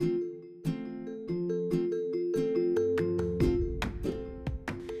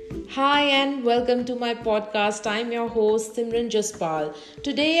Hi and welcome to my podcast. I'm your host Simran Jaspal.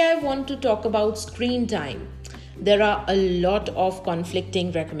 Today I want to talk about screen time. There are a lot of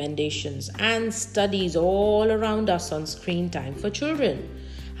conflicting recommendations and studies all around us on screen time for children.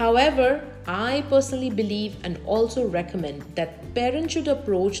 However, I personally believe and also recommend that parents should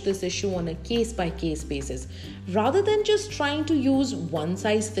approach this issue on a case by case basis rather than just trying to use one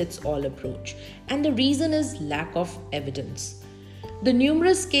size fits all approach. And the reason is lack of evidence. The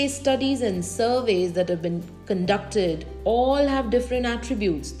numerous case studies and surveys that have been conducted all have different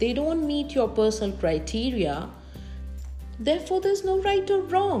attributes. They don't meet your personal criteria. Therefore, there's no right or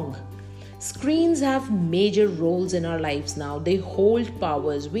wrong. Screens have major roles in our lives now. They hold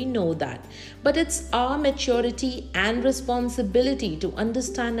powers, we know that. But it's our maturity and responsibility to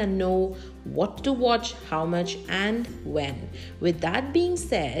understand and know what to watch, how much, and when. With that being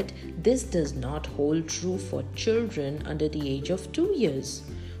said, this does not hold true for children under the age of 2 years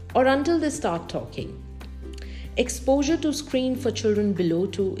or until they start talking. Exposure to screen for children below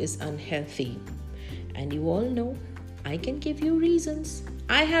 2 is unhealthy. And you all know, I can give you reasons.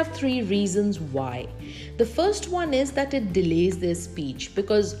 I have 3 reasons why. The first one is that it delays their speech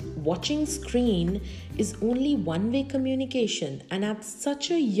because watching screen is only one-way communication, and at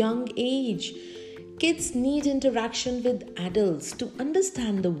such a young age, kids need interaction with adults to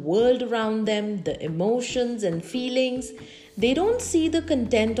understand the world around them, the emotions and feelings. They don't see the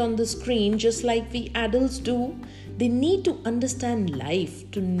content on the screen just like we adults do. They need to understand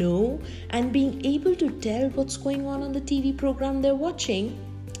life, to know and being able to tell what's going on the TV program they're watching.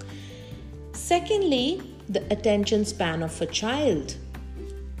 Secondly, the attention span of a child.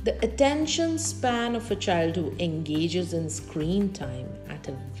 The attention span of a child who engages in screen time at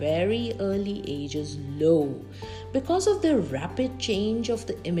a very early age is low because of the rapid change of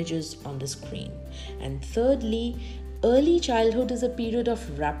the images on the screen. And thirdly, early childhood is a period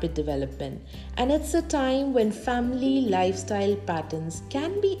of rapid development, and it's a time when family lifestyle patterns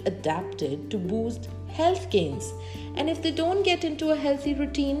can be adapted to boost health gains. And if they don't get into a healthy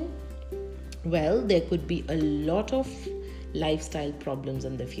routine, well, there could be a lot of lifestyle problems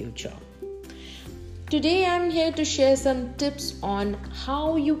in the future. Today, I'm here to share some tips on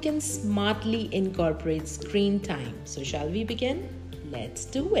how you can smartly incorporate screen time. So, shall we begin? Let's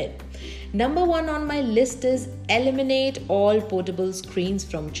do it. Number 1 on my list is eliminate all portable screens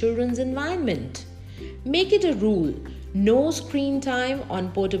from children's environment. Make it a rule. No screen time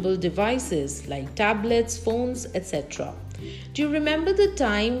on portable devices like tablets, phones, etc. Do you remember the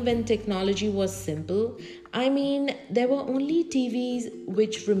time when technology was simple? I mean, there were only TVs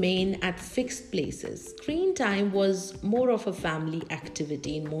which remain at fixed places. Screen time was more of a family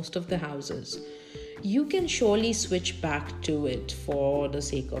activity in most of the houses. You can surely switch back to it for the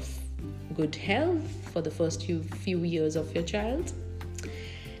sake of good health for the first few years of your child.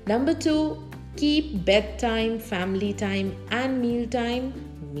 Number 2, keep bedtime, family time, and mealtime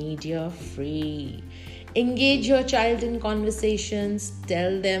media free. Engage your child in conversations,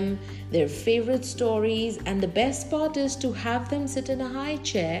 tell them their favorite stories, and the best part is to have them sit in a high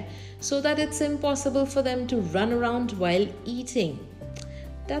chair so that it's impossible for them to run around while eating.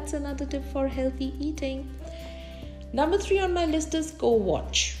 That's another tip for healthy eating. Number 3 on my list is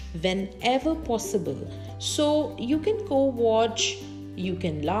co-watch whenever possible. So you can co-watch, you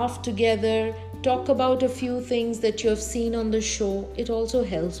can laugh together, talk about a few things that you have seen on the show. It also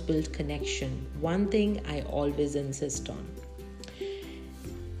helps build connection. One thing I always insist on.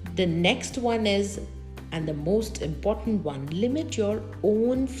 The next one is, and the most important one, limit your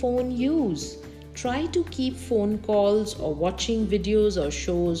own phone use. Try to keep phone calls or watching videos or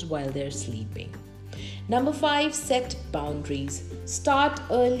shows while they're sleeping. Number 5, set boundaries. Start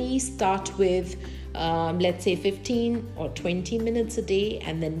early, start with let's say 15 or 20 minutes a day,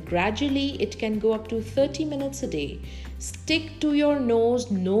 and then gradually it can go up to 30 minutes a day. Stick to your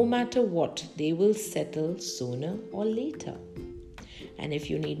nose no matter what. They will settle sooner or later. And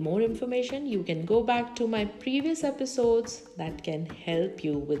if you need more information, you can go back to my previous episodes that can help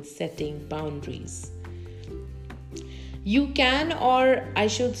you with setting boundaries. You can, or I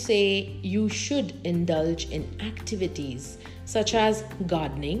should say, you should indulge in activities such as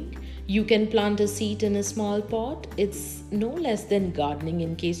gardening. You can plant a seed in a small pot. It's no less than gardening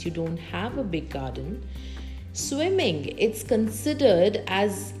in case you don't have a big garden. Swimming, it's considered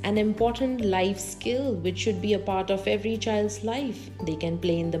as an important life skill which should be a part of every child's life. They can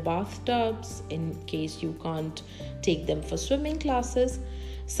play in the bathtubs in case you can't take them for swimming classes.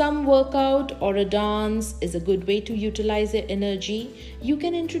 Some workout or a dance is a good way to utilize their energy. You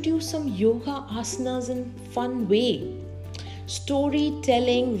can introduce some yoga asanas in fun way.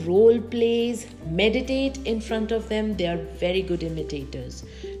 Storytelling, role plays, meditate in front of them. They are very good imitators.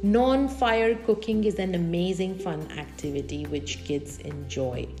 Non-fire cooking is an amazing fun activity which kids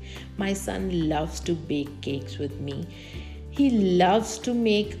enjoy. My son loves to bake cakes with me. He loves to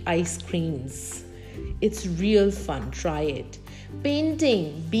make ice creams. It's real fun. Try it.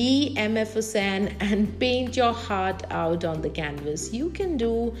 Painting. Be MFSN and paint your heart out on the canvas. You can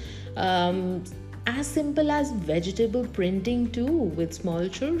do as simple as vegetable printing too with small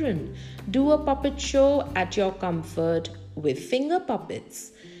children. Do a puppet show at your comfort with finger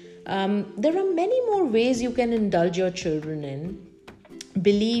puppets. There are many more ways you can indulge your children in.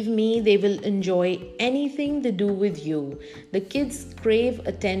 Believe me, they will enjoy anything they do with you. The kids crave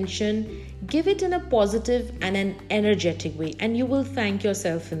attention. Give it in a positive and an energetic way, and you will thank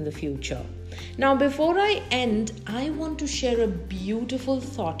yourself in the future. Now, before I end, I want to share a beautiful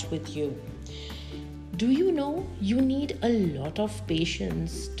thought with you. Do you know you need a lot of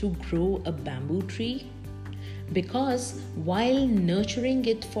patience to grow a bamboo tree? Because while nurturing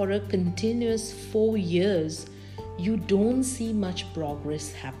it for a continuous 4 years, you don't see much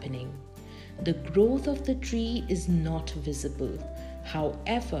progress happening. The growth of the tree is not visible.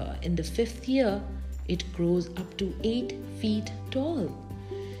 However, in the 5th year, it grows up to 8 feet tall.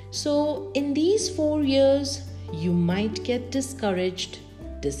 So, in these 4 years, you might get discouraged,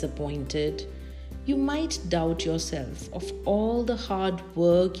 disappointed. You might doubt yourself of all the hard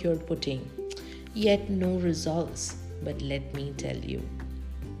work you're putting, yet no results. But let me tell you,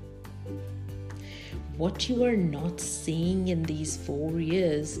 what you are not seeing in these 4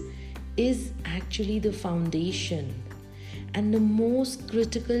 years is actually the foundation and the most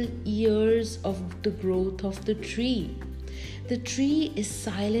critical years of the growth of the tree. The tree is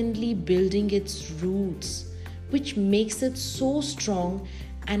silently building its roots, which makes it so strong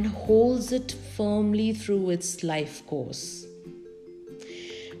and holds it firmly through its life course.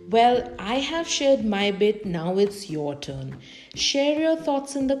 Well, I have shared my bit, now it's your turn. Share your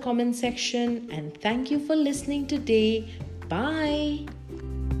thoughts in the comment section and thank you for listening today. Bye.